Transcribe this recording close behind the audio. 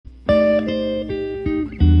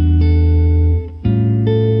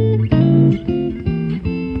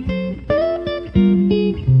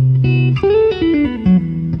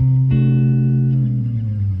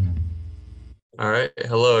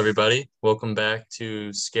welcome back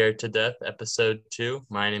to Scared to Death, episode 2.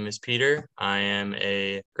 My name is Peter. I am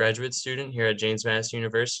a graduate student here at James Madison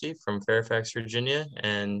University from Fairfax, Virginia,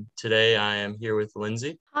 and today I am here with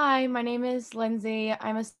Lindsay. Hi, my name is Lindsay.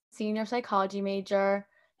 I'm a senior psychology major,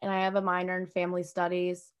 and I have a minor in family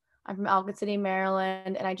studies. I'm from Ellicott City,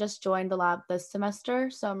 Maryland, and I just joined the lab this semester,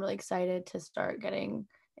 so I'm really excited to start getting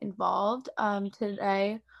involved.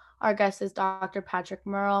 Today, our guest is Dr. Patrick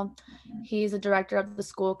Merle. He's the director of the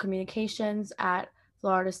School of Communications at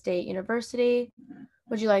Florida State University.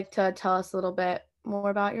 Would you like to tell us a little bit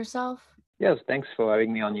more about yourself? Yes, thanks for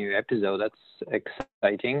having me on your episode. That's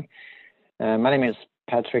exciting. My name is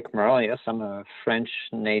Patrick Merle. Yes, I'm a French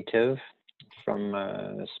native from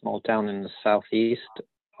a small town in the southeast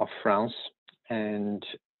of France. And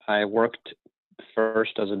I worked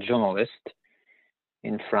first as a journalist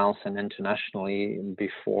in France and internationally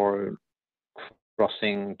before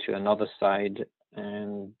crossing to another side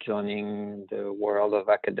and joining the world of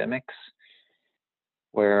academics,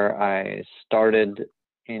 where I started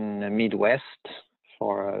in the Midwest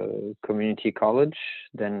for a community college,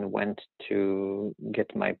 then went to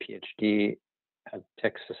get my PhD at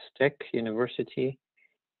Texas Tech University,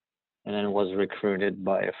 and then was recruited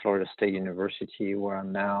by Florida State University, where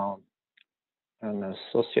I'm now an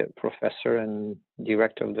associate professor and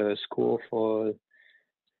director of the school for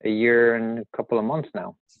a year and a couple of months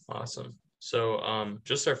now. Awesome. So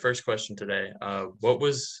just our first question today,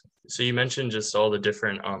 so you mentioned just all the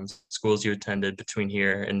different schools you attended between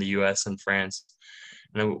here in the US and France.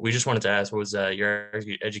 And we just wanted to ask, what was your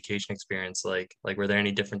education experience like? Like, were there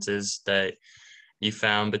any differences that you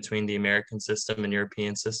found between the American system and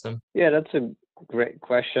European system? Yeah, that's a great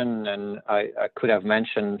question. And I could have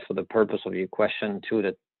mentioned for the purpose of your question too,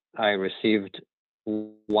 that I received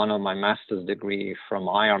one of my master's degree from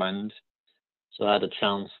Ireland. So I had a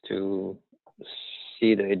chance to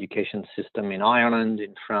see the education system in Ireland,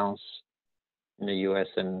 in France, in the US,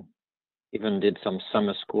 and even did some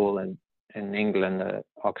summer school in England,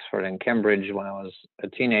 Oxford and Cambridge when I was a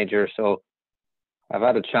teenager. So I've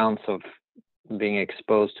had a chance of being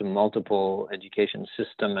exposed to multiple education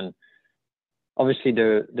system. And obviously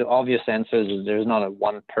the obvious answer is there's not a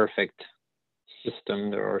one perfect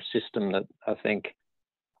system. There are systems that I think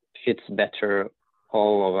fits better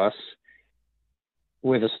all of us.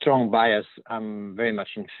 With a strong bias, I'm very much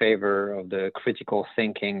in favor of the critical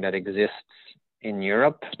thinking that exists in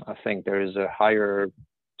Europe. I think there is a higher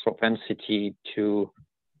propensity to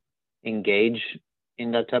engage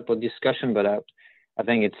in that type of discussion, but I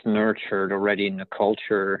think it's nurtured already in the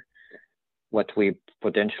culture, what we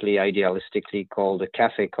potentially idealistically call the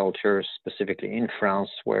cafe culture, specifically in France,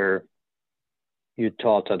 where you're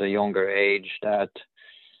taught at a younger age that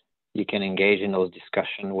you can engage in those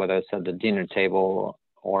discussions, whether it's at the dinner table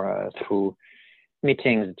or through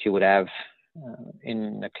meetings that you would have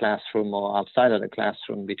in the classroom or outside of the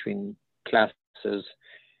classroom between classes.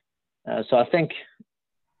 So I think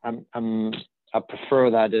I prefer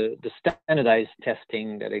that the standardized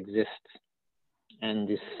testing that exists and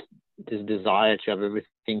this desire to have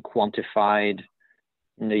everything quantified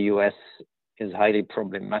in the US is highly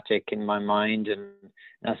problematic in my mind. And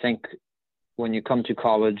I think when you come to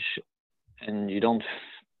college and you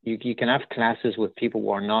can have classes with people who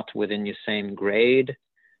are not within your same grade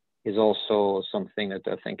is also something that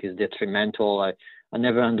I think is detrimental. I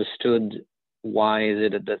never understood why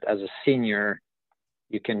is it that as a senior,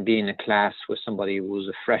 you can be in a class with somebody who's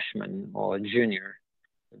a freshman or a junior.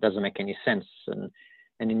 It doesn't make any sense. And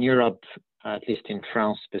in Europe, at least in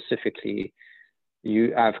France specifically,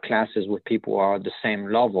 you have classes with people who are at the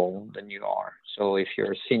same level than you are. So if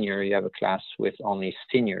you're a senior, you have a class with only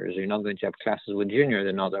seniors. You're not going to have classes with juniors.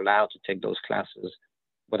 They're not allowed to take those classes,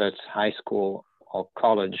 whether it's high school or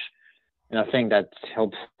college. And I think that's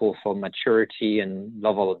helpful for maturity and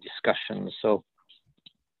level of discussion. So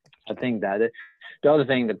I think that the other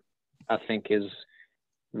thing that I think is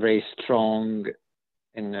very strong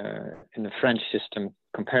in the French system,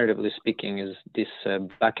 comparatively speaking, is this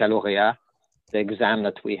baccalaureate, the exam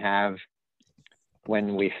that we have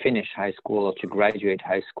when we finish high school or to graduate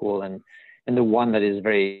high school, and the one that is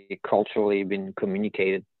very culturally been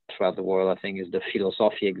communicated throughout the world, I think, is the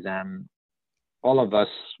philosophy exam. All of us,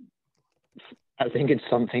 I think it's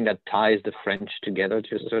something that ties the French together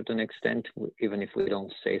to a certain extent, even if we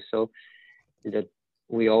don't say so, that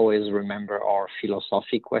we always remember our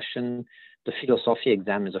philosophy question. The philosophy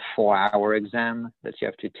exam is a 4-hour exam that you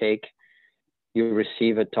have to take. You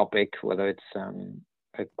receive a topic, whether it's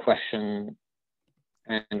a question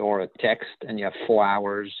and or a text, and you have 4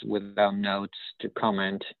 hours without notes to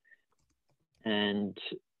comment. And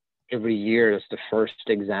every year is the first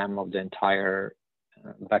exam of the entire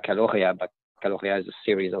baccalaureate. Baccalaureate is a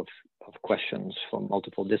series of questions from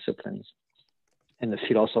multiple disciplines, and the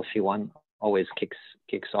philosophy one always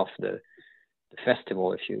kicks off the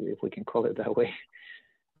festival, if we can call it that way.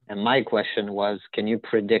 And my question was, can you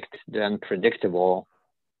predict the unpredictable?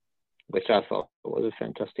 Which I thought was a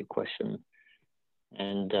fantastic question.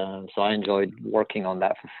 And so I enjoyed working on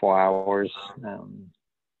that for 4 hours.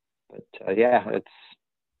 Yeah,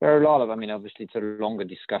 there are a lot of, obviously it's a longer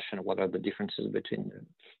discussion of what are the differences between the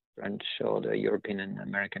French or the European and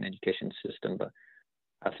American education system. But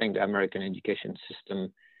I think the American education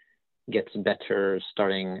system gets better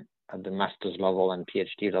starting at the master's level and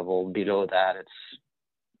PhD level. Below that,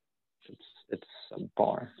 it's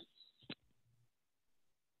subpar.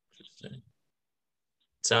 Interesting.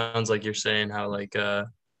 Sounds like you're saying how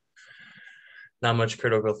not much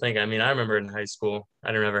critical thinking. I remember in high school,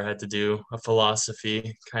 I never had to do a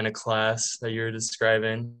philosophy kind of class that you were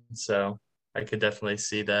describing. So I could definitely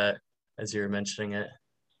see that as you were mentioning it.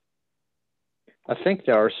 I think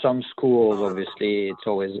there are some schools, obviously, it's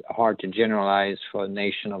always hard to generalize for a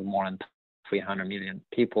nation of more than 300 million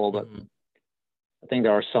people, but I think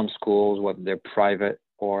there are some schools, whether they're private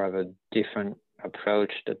or have a different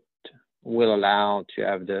approach, that will allow to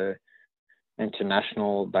have the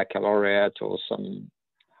international baccalaureate or some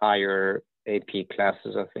higher AP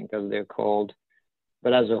classes, I think as they're called.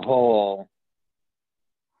 But as a whole,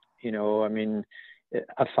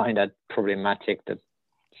 I find that problematic that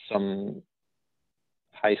some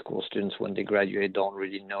high school students, when they graduate, don't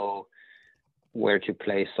really know where to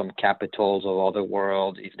place some capitals of other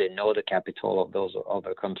world. If they know the capital of those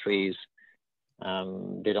other countries,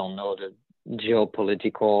 they don't know the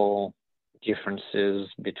geopolitical differences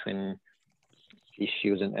between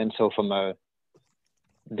issues. And so from a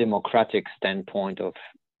democratic standpoint of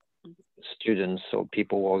students, so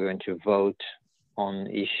people who are going to vote on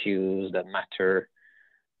issues that matter,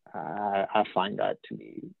 I find that to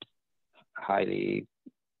be highly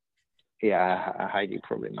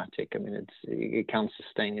problematic. It can't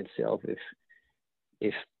sustain itself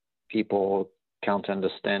if people can't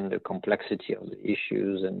understand the complexity of the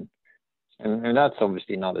issues, and that's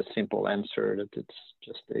obviously not a simple answer, that it's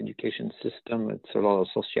just the education system. It's a lot of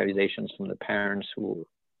socializations from the parents who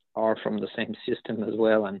are from the same system as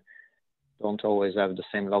well and don't always have the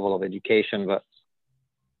same level of education,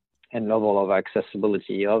 and level of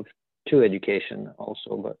accessibility to education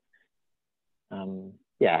also. But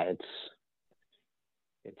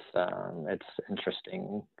it's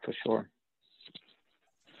interesting for sure.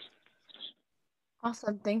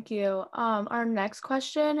 Awesome, thank you. Our next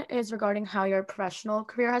question is regarding how your professional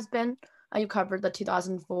career has been. You covered the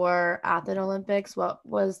 2004 Athens Olympics. What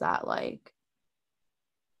was that like?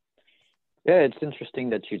 Yeah, it's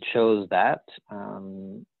interesting that you chose that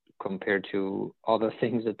compared to other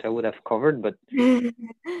things that I would have covered. But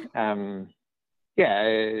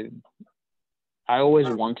I always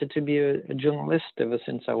wanted to be a journalist ever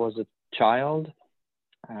since I was a child.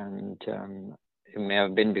 And it may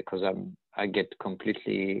have been because I get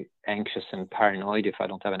completely anxious and paranoid if I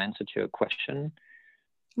don't have an answer to a question.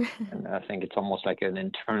 And I think it's almost like an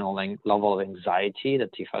internal level of anxiety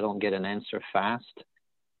that if I don't get an answer fast,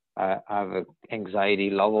 I have anxiety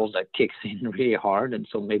levels that kicks in really hard. And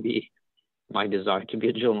so maybe my desire to be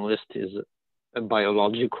a journalist is a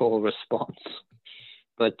biological response.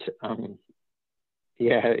 But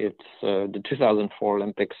it's the 2004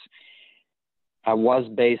 Olympics. I was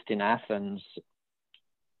based in Athens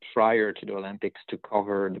prior to the Olympics to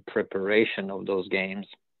cover the preparation of those games.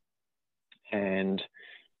 And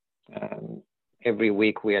every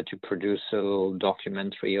week we had to produce a little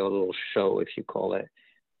documentary, a little show, if you call it,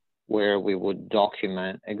 where we would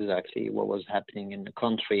document exactly what was happening in the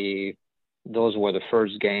country. Those were the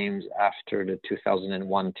first games after the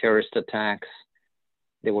 2001 terrorist attacks.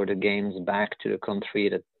 They were the games back to the country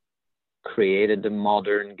that created the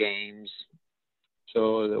modern games.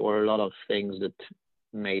 So there were a lot of things that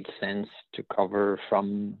made sense to cover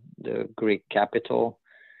from the Greek capital.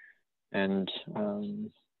 And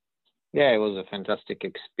it was a fantastic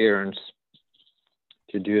experience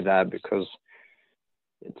to do that, because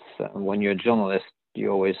it's when you're a journalist,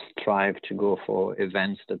 you always strive to go for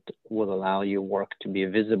events that will allow your work to be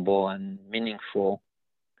visible and meaningful.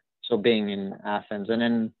 So being in Athens, and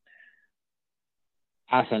then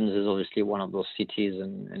Athens is obviously one of those cities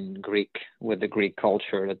in Greek, with the Greek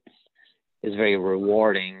culture, that is very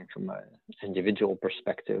rewarding from an individual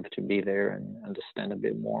perspective to be there and understand a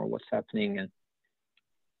bit more what's happening. And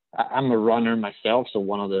I'm a runner myself, so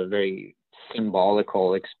one of the very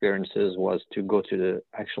symbolical experiences was to go to the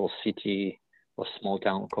actual city, a small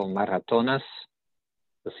town called Maratonas,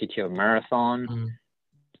 the city of Marathon,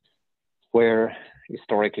 where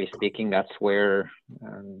historically speaking, that's where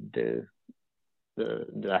the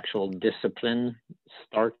actual discipline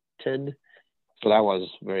started. So that was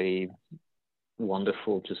very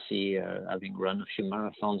wonderful to see, having run a few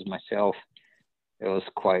marathons myself. It was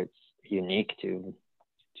quite unique to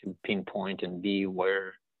pinpoint and be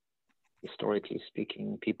where, historically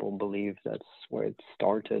speaking, people believe that's where it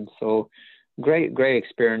started. So great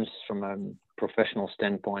experience from a professional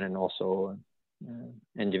standpoint and also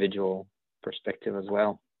individual perspective as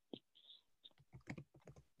well.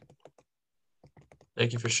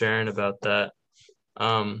 Thank you for sharing about that.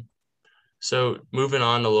 So moving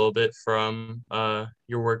on a little bit from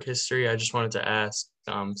your work history, I just wanted to ask,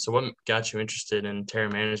 so what got you interested in terror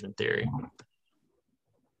management theory?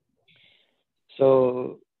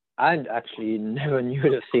 So I actually never knew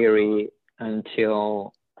the theory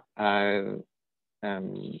until I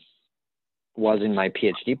was in my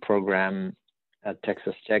PhD program at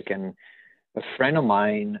Texas Tech, and a friend of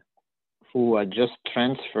mine who had just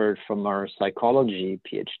transferred from our psychology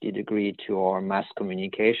PhD degree to our mass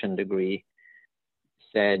communication degree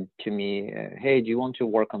said to me, "Hey, do you want to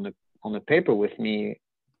work on the paper with me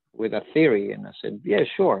with a theory?" And I said, "Yeah,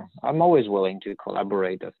 sure. I'm always willing to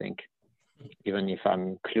collaborate, I think. Even if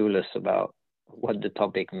I'm clueless about what the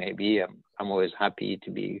topic may be, I'm always happy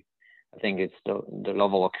to be." I think it's the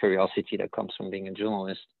level of curiosity that comes from being a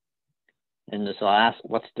journalist. And so I asked,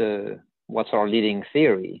 what's our leading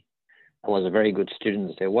theory? I was a very good student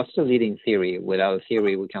to say, what's the leading theory? Without a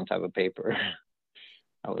theory, we can't have a paper.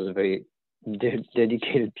 I was a very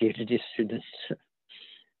dedicated PhD student.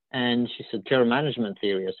 And she said, terror management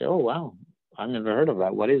theory. I said, oh, wow, I've never heard of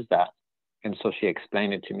that. What is that? And so she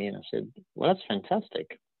explained it to me, and I said, well, that's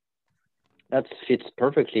fantastic. That fits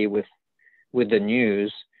perfectly with the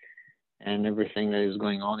news and everything that is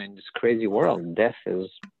going on in this crazy world. Death is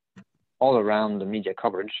all around the media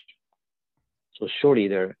coverage. So surely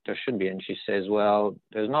there should be. And she says, well,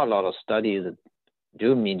 there's not a lot of studies that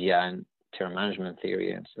do media and terror management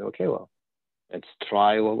theory. And so, okay, well, let's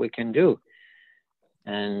try what we can do.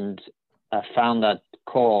 And I found that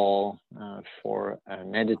call for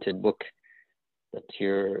an edited book that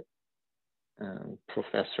your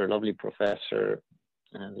lovely professor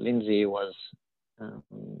Lindsay was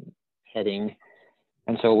heading.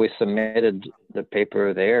 And so we submitted the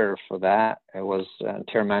paper there for that. It was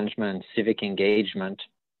terror management and civic engagement,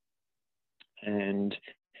 and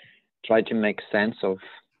tried to make sense of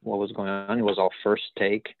what was going on. It was our first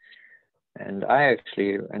take. And I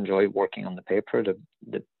actually enjoyed working on the paper.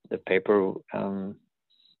 The paper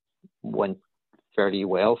went fairly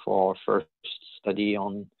well for our first study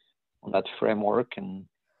on that framework and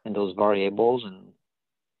those variables. And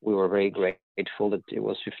we were very grateful that it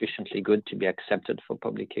was sufficiently good to be accepted for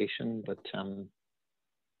publication. But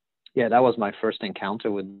yeah, that was my first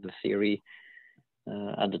encounter with the theory.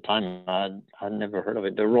 At the time, I'd never heard of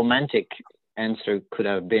it. The romantic answer could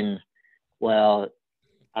have been, well,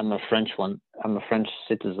 I'm a French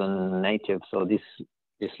citizen native, so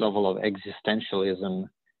this level of existentialism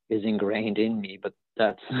is ingrained in me. But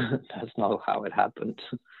that's not how it happened.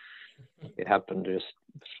 It happened just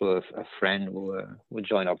through a friend who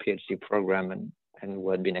joined our PhD program and who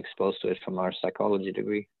had been exposed to it from our psychology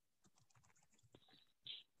degree.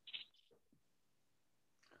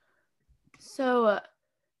 So,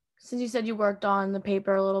 since you said you worked on the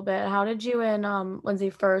paper a little bit, how did you and Lindsay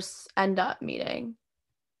first end up meeting?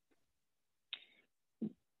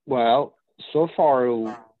 Well, so far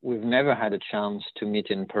we've never had a chance to meet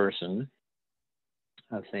in person.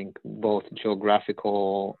 I think both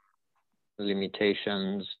geographical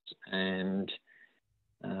limitations and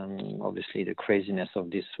obviously the craziness of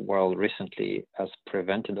this world recently has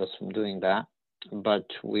prevented us from doing that. But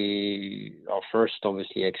our first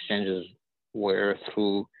obviously exchanges were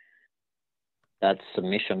through that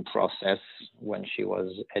submission process when she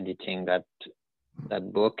was editing that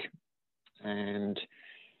book, and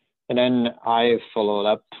then I followed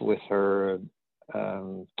up with her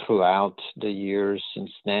throughout the years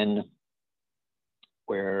since then,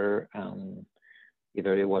 where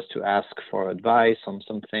either it was to ask for advice on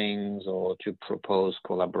some things or to propose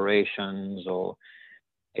collaborations or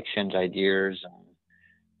exchange ideas.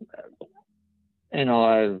 And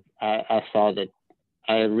I thought that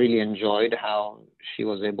I really enjoyed how she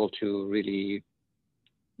was able to really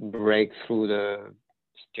break through the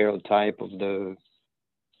stereotype of the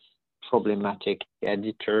problematic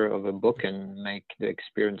editor of a book and make the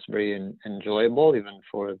experience very enjoyable, even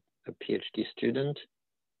for a PhD student.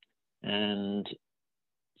 And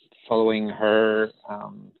following her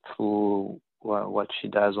through what she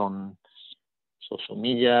does on social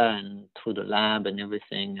media and through the lab and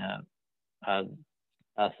everything,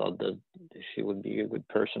 I thought that she would be a good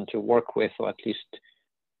person to work with, or at least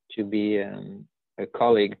to be a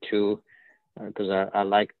colleague to, because I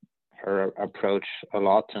like her approach a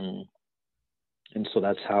lot, and so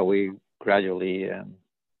that's how we gradually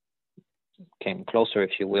came closer,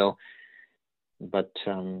 if you will. But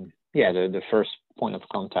yeah, the first point of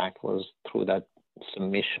contact was through that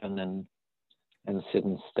submission, and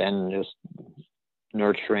since then just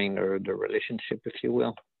nurturing the relationship, if you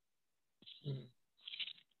will.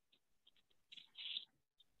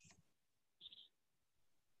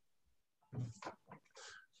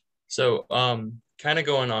 So kind of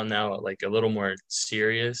going on now, like a little more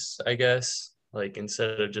serious, I guess, like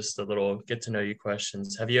instead of just a little get to know you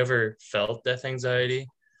questions. Have you ever felt death anxiety?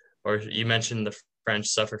 Or you mentioned the French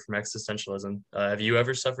suffer from existentialism. Have you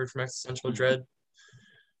ever suffered from existential dread?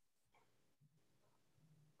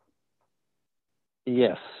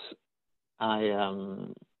 Yes, I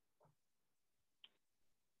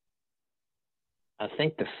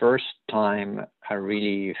think the first time I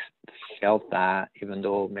really felt that, even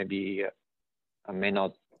though maybe I may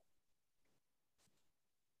not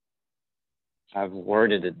have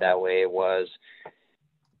worded it that way, was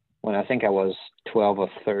when I think I was 12 or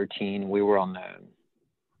 13. We were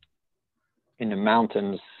in the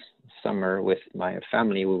mountains summer with my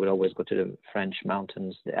family. We would always go to the French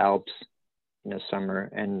mountains, the Alps, in the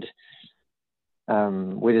summer, and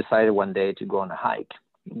we decided one day to go on a hike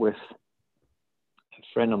with a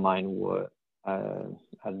friend of mine who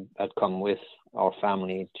had come with our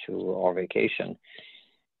family to our vacation,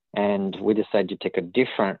 and we decided to take a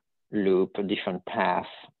different loop, a different path.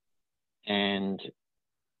 And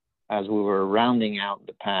as we were rounding out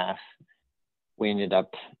the path, we ended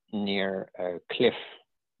up near a cliff.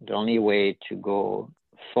 The only way to go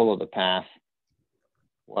follow the path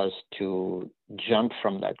was to jump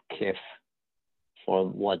from that cliff for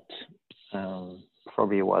what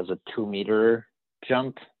probably was a 2-meter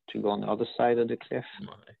jump to go on the other side of the cliff.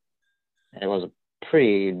 And it was a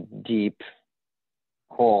pretty deep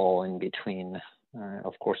hole in between.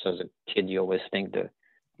 Of course, as a kid, you always think the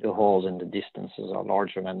holes and the distances are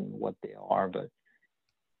larger than what they are, but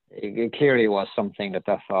it clearly was something that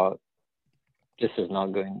I thought, this is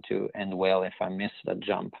not going to end well if I miss that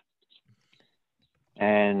jump.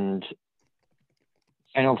 And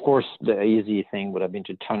of course, the easy thing would have been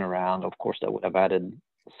to turn around. Of course, that would have added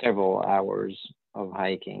several hours of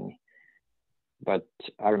hiking. But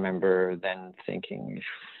I remember then thinking,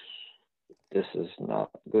 this is not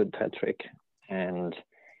good, Patrick. And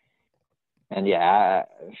yeah,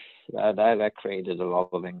 that created a lot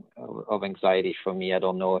of anxiety for me. I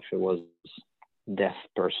don't know if it was death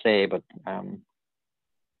per se, but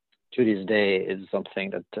to this day, it's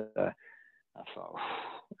something that I thought.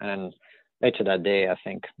 And later that day, I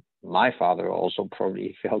think my father also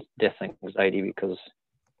probably felt death anxiety, because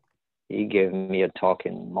he gave me a talk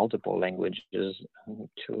in multiple languages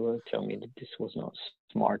to tell me that this was not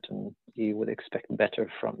smart, and he would expect better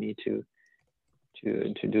from me to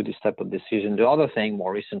do this type of decision. The other thing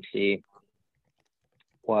more recently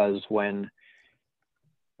was when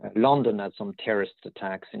London had some terrorist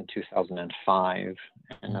attacks in 2005,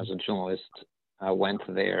 and as a journalist, I went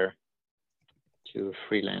there to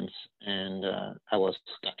freelance, and I was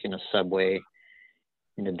stuck in a subway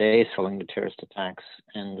in the days following the terrorist attacks,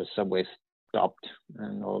 and the subway stopped,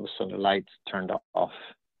 and all of a sudden the lights turned off,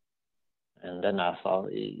 and then I thought,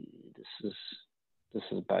 this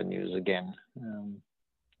is bad news again.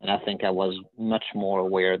 And I think I was much more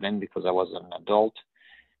aware then, because I was an adult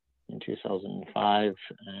in 2005,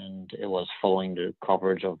 and it was following the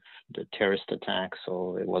coverage of the terrorist attack,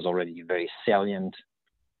 so it was already very salient.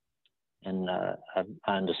 And I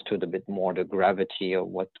understood a bit more the gravity of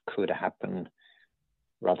what could happen,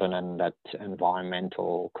 rather than that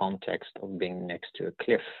environmental context of being next to a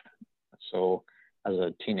cliff. So as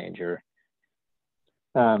a teenager.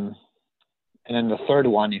 And then the third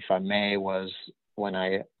one, if I may, was when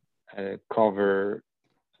I cover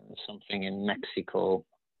something in Mexico.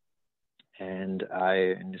 And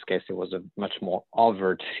in this case, it was a much more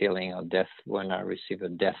overt feeling of death when I received a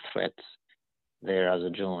death threat there as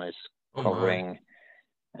a journalist covering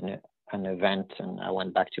an event. And I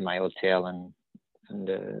went back to my hotel, and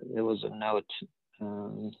there was a note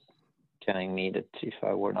telling me that if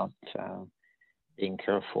I were not being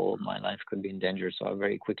careful, my life could be in danger. So I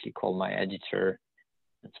very quickly called my editor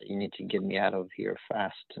and said, you need to get me out of here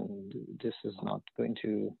fast, and this is not going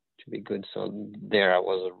to be good. So there I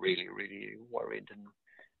was really, really worried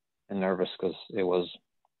and nervous, because it was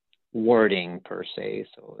wording per se.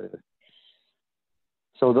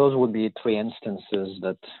 So those would be 3 instances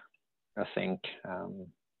that I think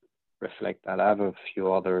reflect that. I have a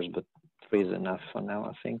few others, but 3 is enough for now,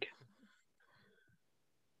 I think.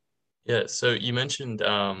 Yeah, so you mentioned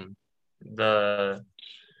the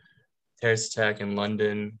terrorist attack in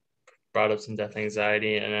London brought up some death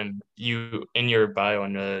anxiety, and then you, in your bio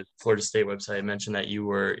on the Florida State website, mentioned that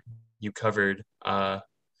you covered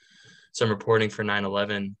some reporting for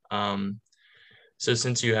 9/11. So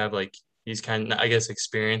since you have like these kind of, I guess,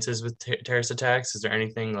 experiences with terrorist attacks, is there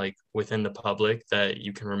anything like within the public that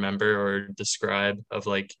you can remember or describe of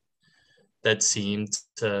like that seemed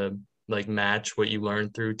to like match what you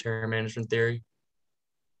learned through terror management theory?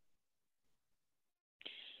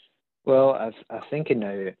 Well, I think in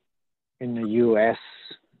the US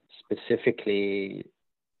specifically,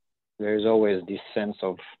 there's always this sense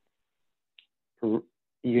of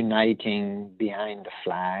uniting behind the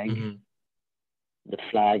flag. Mm-hmm. The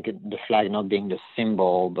flag not being the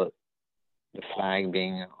symbol, but the flag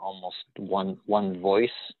being almost one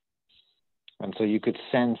voice. And so you could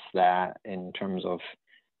sense that in terms of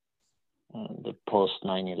the post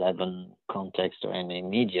 9/11 context or an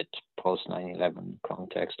immediate post 9/11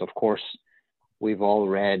 context. Of course, we've all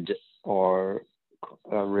read or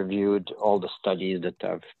reviewed all the studies that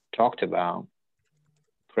I've talked about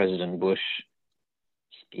President Bush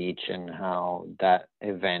speech and how that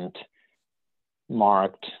event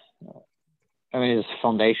marked, I mean, it's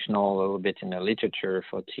foundational a little bit in the literature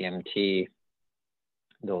for TMT,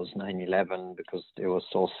 those 9/11, because it was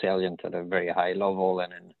so salient at a very high level,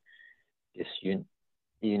 and in this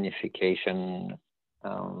unification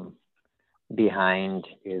behind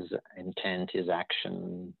his intent, his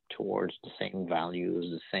action towards the same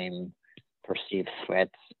values, the same perceived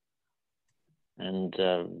threats. And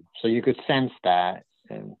so you could sense that.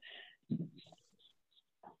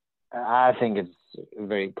 I think it's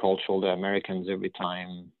very cultural. The Americans, every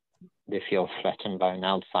time they feel threatened by an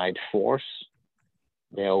outside force,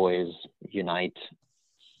 they always unite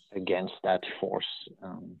against that force.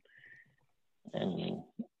 And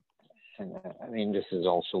I mean, this is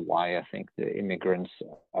also why I think the immigrants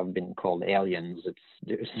have been called aliens.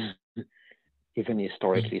 There's even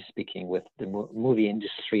historically speaking, with the movie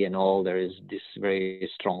industry and all, there is this very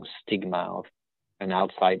strong stigma of an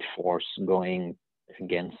outside force going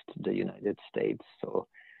against the United States. So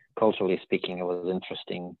culturally speaking, it was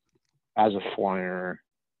interesting as a foreigner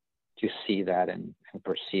to see that and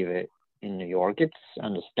perceive it in New York. It's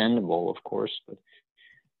understandable, of course, but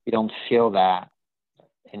you don't feel that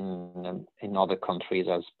in other countries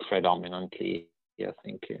as predominantly. I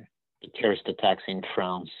think the terrorist attacks in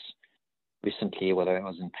France recently, whether it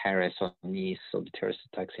was in Paris or Nice, or the terrorist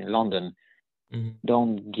attacks in London,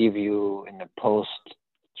 don't give you in the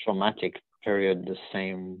post-traumatic period the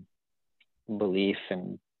same belief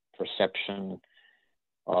and perception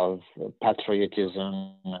of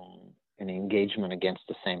patriotism and engagement against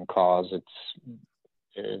the same cause.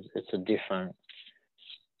 It's a different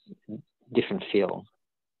feel.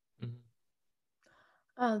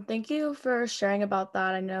 Thank you for sharing about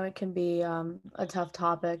that. I know it can be a tough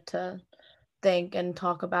topic to think and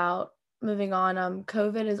talk about. Moving on,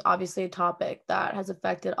 COVID is obviously a topic that has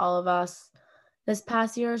affected all of us this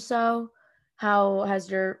past year or so. How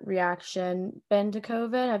has your reaction been to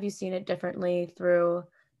COVID? Have you seen it differently through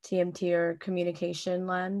TMT or communication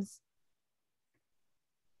lens?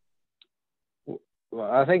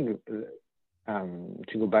 Well, I think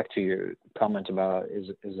to go back to your comment about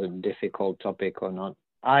is a difficult topic or not,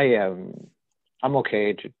 I'm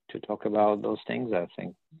okay to talk about those things. I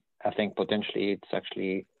think potentially it's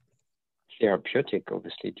actually therapeutic,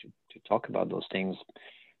 obviously, to talk about those things.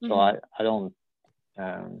 So I don't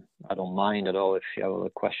mind at all if you have other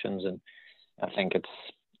questions, and I think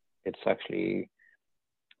it's actually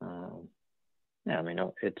I mean,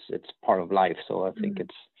 it's part of life. So I think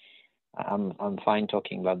I'm fine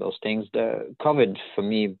talking about those things. The COVID for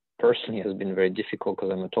me personally has been very difficult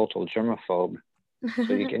because I'm a total germaphobe.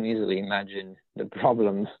 So you can easily imagine the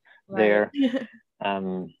problem there.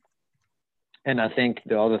 And I think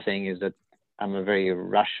the other thing is that I'm a very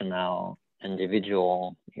rational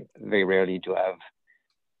individual. Very rarely do I have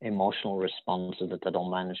emotional responses that I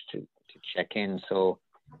don't manage to check in. So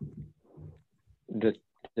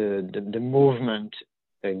the movement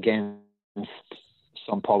against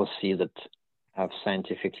some policy that have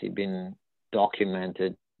scientifically been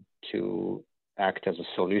documented to act as a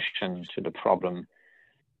solution to the problem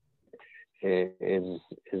is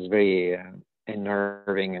very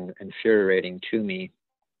unnerving and infuriating to me.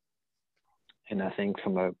 And I think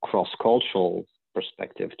from a cross-cultural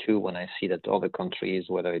perspective too, when I see that other countries,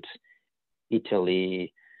 whether it's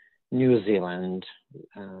Italy, New Zealand,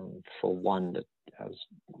 for one, that has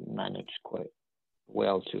managed quite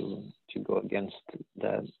well to go against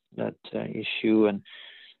that issue, and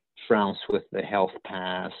France with the health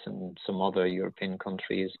pass and some other European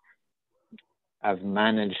countries have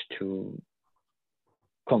managed to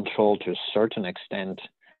control to a certain extent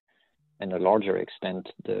and a larger extent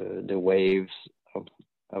the waves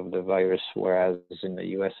of the virus, whereas in the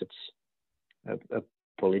US it's a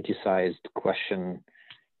politicized question.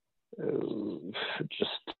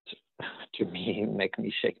 Just to me, make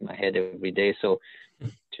me shake my head every day. So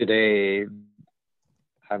today,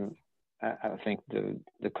 I think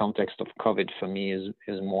the context of COVID for me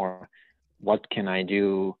is more, what can I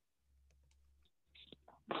do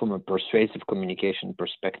from a persuasive communication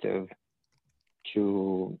perspective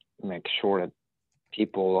to make sure that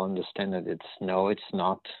people understand that it's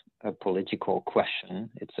not a political question,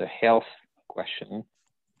 it's a health question.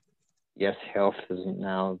 Yes, health is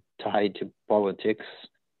now tied to politics,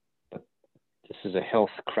 but this is a health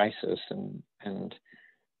crisis, and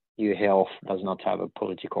your health does not have a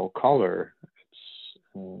political color.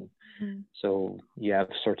 So you have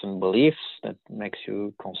certain beliefs that makes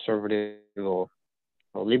you conservative or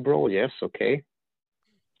liberal, yes, okay,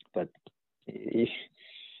 but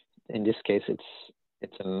in this case,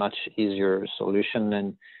 it's a much easier solution.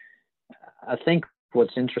 And I think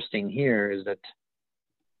what's interesting here is that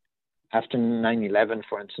after 9/11,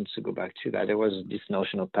 for instance, to go back to that, there was this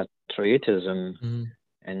notion of patriotism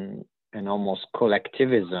and almost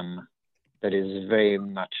collectivism that is very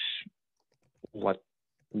much what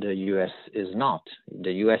the US is not.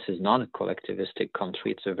 The US is not a collectivistic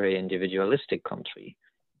country, it's a very individualistic country.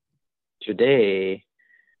 Today,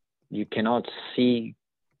 you cannot see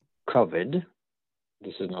COVID.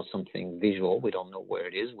 This is not something visual. We don't know where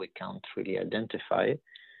it is. We can't really identify it.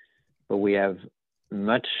 But we have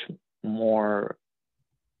much more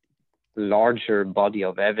larger body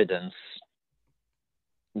of evidence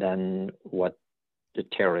than what the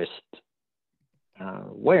terrorists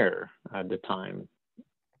were at the time.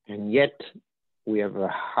 And yet we have a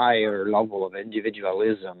higher level of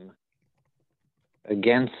individualism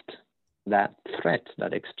against that threat,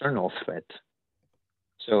 that external threat.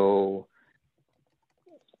 So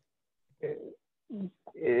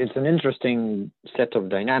it's an interesting set of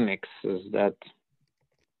dynamics, is that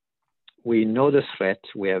we know the threat,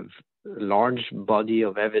 we have a large body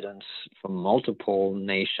of evidence from multiple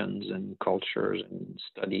nations and cultures and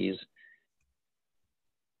studies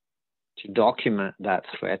to document that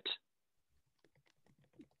threat.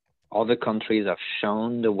 Other countries have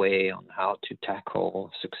shown the way on how to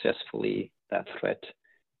tackle successfully that threat.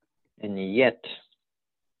 And yet,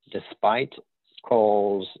 despite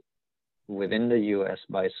calls within the US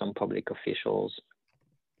by some public officials,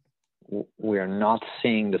 we are not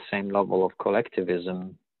seeing the same level of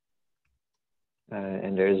collectivism,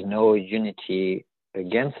 and there is no unity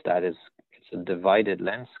against that. It's a divided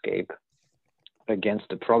landscape against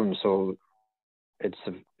the problem. So it's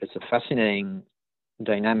a fascinating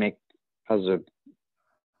dynamic as a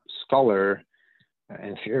scholar,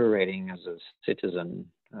 infuriating as a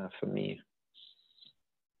citizen for me.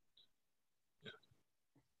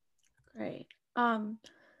 Great.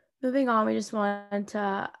 Moving on, we just wanted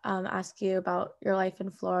to ask you about your life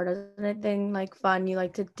in Florida. Is there anything like fun you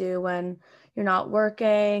like to do when you're not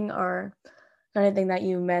working, or anything that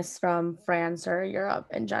you miss from France or Europe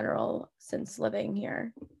in general since living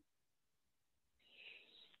here?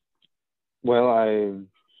 Well,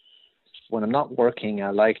 when I'm not working,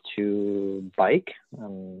 I like to bike.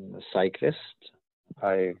 I'm a cyclist.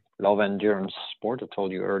 I love endurance sport. I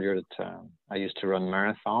told you earlier that I used to run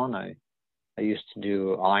marathon. I used to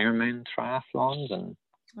do Ironman triathlons, and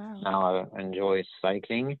now I enjoy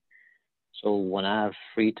cycling. So when I have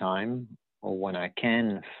free time, or when I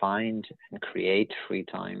can find and create free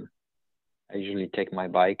time, I usually take my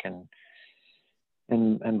bike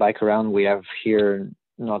and bike around. We have here,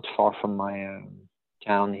 not far from my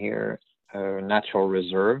town here, a natural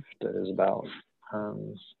reserve that is about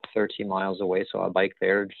 30 miles away. So I bike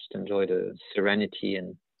there, just enjoy the serenity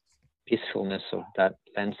and peacefulness of that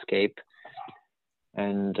landscape,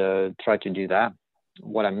 and try to do that.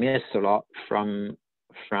 What I miss a lot from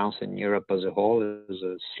France and Europe as a whole is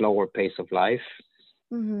a slower pace of life,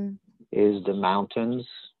 is the mountains.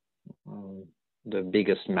 The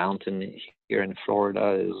biggest mountain here in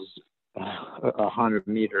Florida is a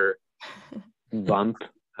 100-meter bump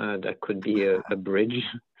that could be a bridge.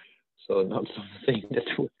 So not something that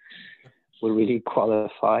would really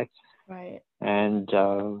qualify. Right. And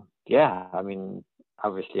yeah, I mean,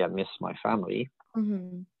 obviously I miss my family.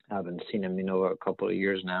 I haven't seen them in over a couple of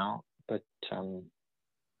years now, but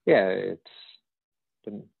yeah, it's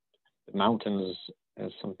the mountains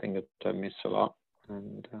is something that I miss a lot,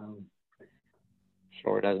 and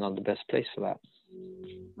Florida is not the best place for that.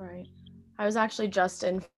 Right. I was actually just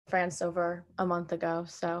in France over a month ago,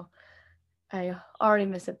 so I already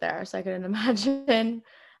miss it there. So I couldn't imagine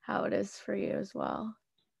how it is for you as well.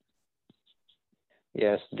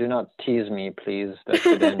 Yes, do not tease me, please. That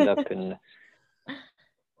could end up in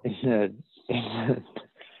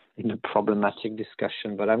a problematic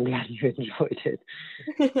discussion, but I'm glad you enjoyed it.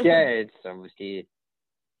 Yeah, it's obviously,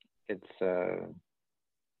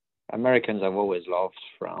 Americans have always loved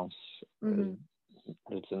France. Mhm.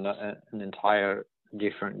 It's an entire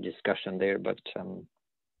different discussion there, but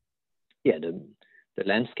yeah, the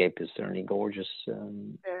landscape is certainly gorgeous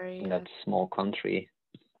Very, in that small country.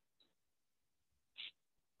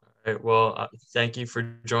 All right, well, thank you for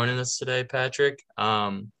joining us today, Patrick.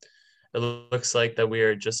 It looks like that we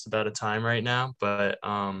are just about at time right now, but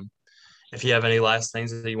if you have any last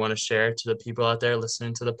things that you want to share to the people out there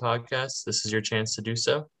listening to the podcast, this is your chance to do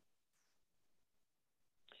so.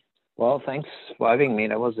 Well, thanks for having me.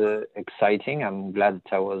 That was exciting. I'm glad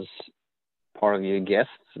that I was part of your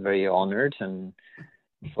guests. Very honored. And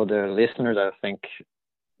for the listeners, I think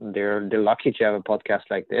they're lucky to have a podcast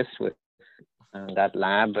like this with that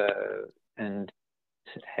lab and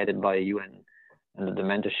headed by you and under the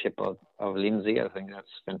mentorship of Lindsay. I think that's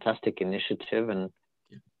a fantastic initiative, and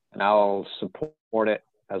I'll support it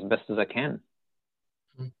as best as I can.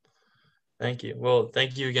 Thank you. Well,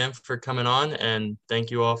 thank you again for coming on, and thank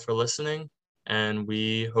you all for listening. And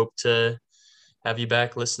we hope to have you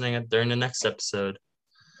back listening during the next episode.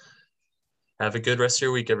 Have a good rest of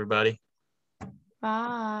your week, everybody.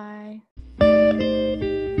 Bye.